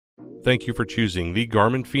Thank you for choosing the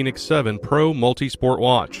Garmin Fēnix 7 Pro Multisport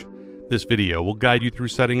watch. This video will guide you through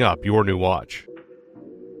setting up your new watch.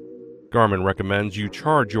 Garmin recommends you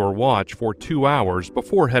charge your watch for 2 hours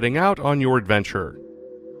before heading out on your adventure.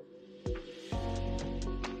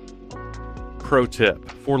 Pro tip: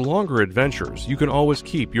 for longer adventures, you can always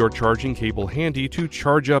keep your charging cable handy to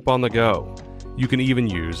charge up on the go. You can even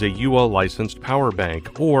use a UL licensed power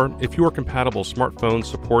bank, or if your compatible smartphone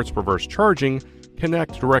supports reverse charging,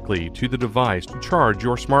 connect directly to the device to charge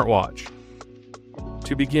your smartwatch.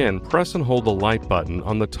 To begin, press and hold the light button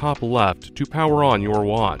on the top left to power on your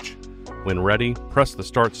watch. When ready, press the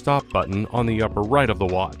Start-Stop button on the upper right of the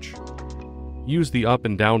watch. Use the up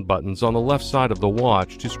and down buttons on the left side of the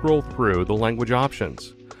watch to scroll through the language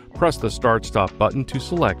options. Press the Start-Stop button to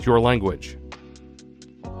select your language.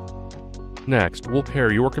 Next, we'll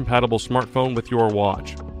pair your compatible smartphone with your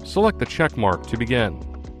watch. Select the check mark to begin.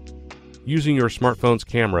 Using your smartphone's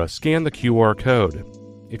camera, scan the QR code.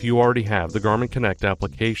 If you already have the Garmin Connect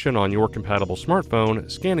application on your compatible smartphone,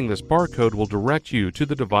 scanning this barcode will direct you to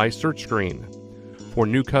the device search screen. For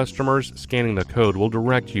new customers, scanning the code will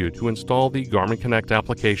direct you to install the Garmin Connect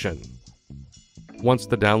application. Once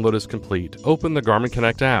the download is complete, open the Garmin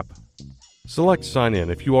Connect app. Select Sign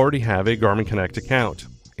In if you already have a Garmin Connect account.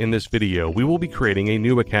 In this video, we will be creating a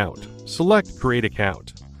new account. Select Create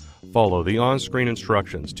Account. Follow the on-screen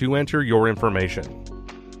instructions to enter your information.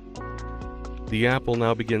 The app will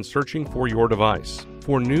now begin searching for your device.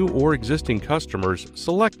 For new or existing customers,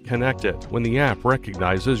 select Connect It when the app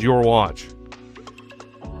recognizes your watch.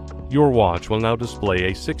 Your watch will now display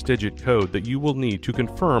a 6-digit code that you will need to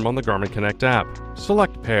confirm on the Garmin Connect app.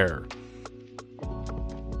 Select Pair.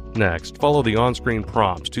 Next, follow the on-screen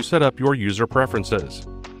prompts to set up your user preferences.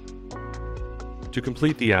 To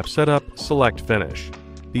complete the app setup, select Finish.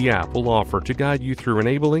 The app will offer to guide you through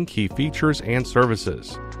enabling key features and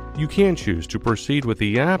services. You can choose to proceed with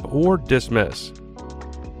the app or dismiss.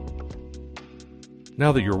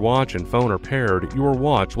 Now that your watch and phone are paired, your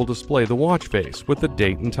watch will display the watch face with the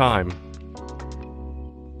date and time.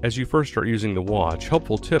 As you first start using the watch,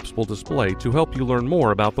 helpful tips will display to help you learn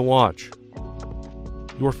more about the watch.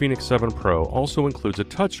 Your Fēnix 7 Pro also includes a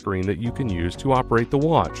touchscreen that you can use to operate the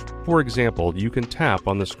watch. For example, you can tap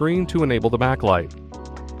on the screen to enable the backlight.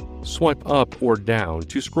 Swipe up or down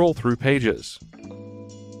to scroll through pages.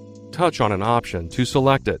 Touch on an option to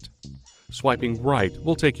select it. Swiping right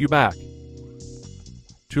will take you back.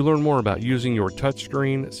 To learn more about using your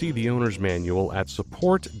touchscreen, see the owner's manual at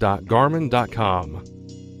support.garmin.com.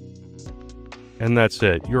 And that's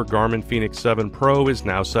it, your Garmin Fēnix 7 Pro is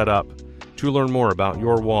now set up. To learn more about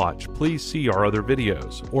your watch, please see our other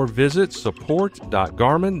videos or visit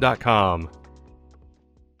support.garmin.com.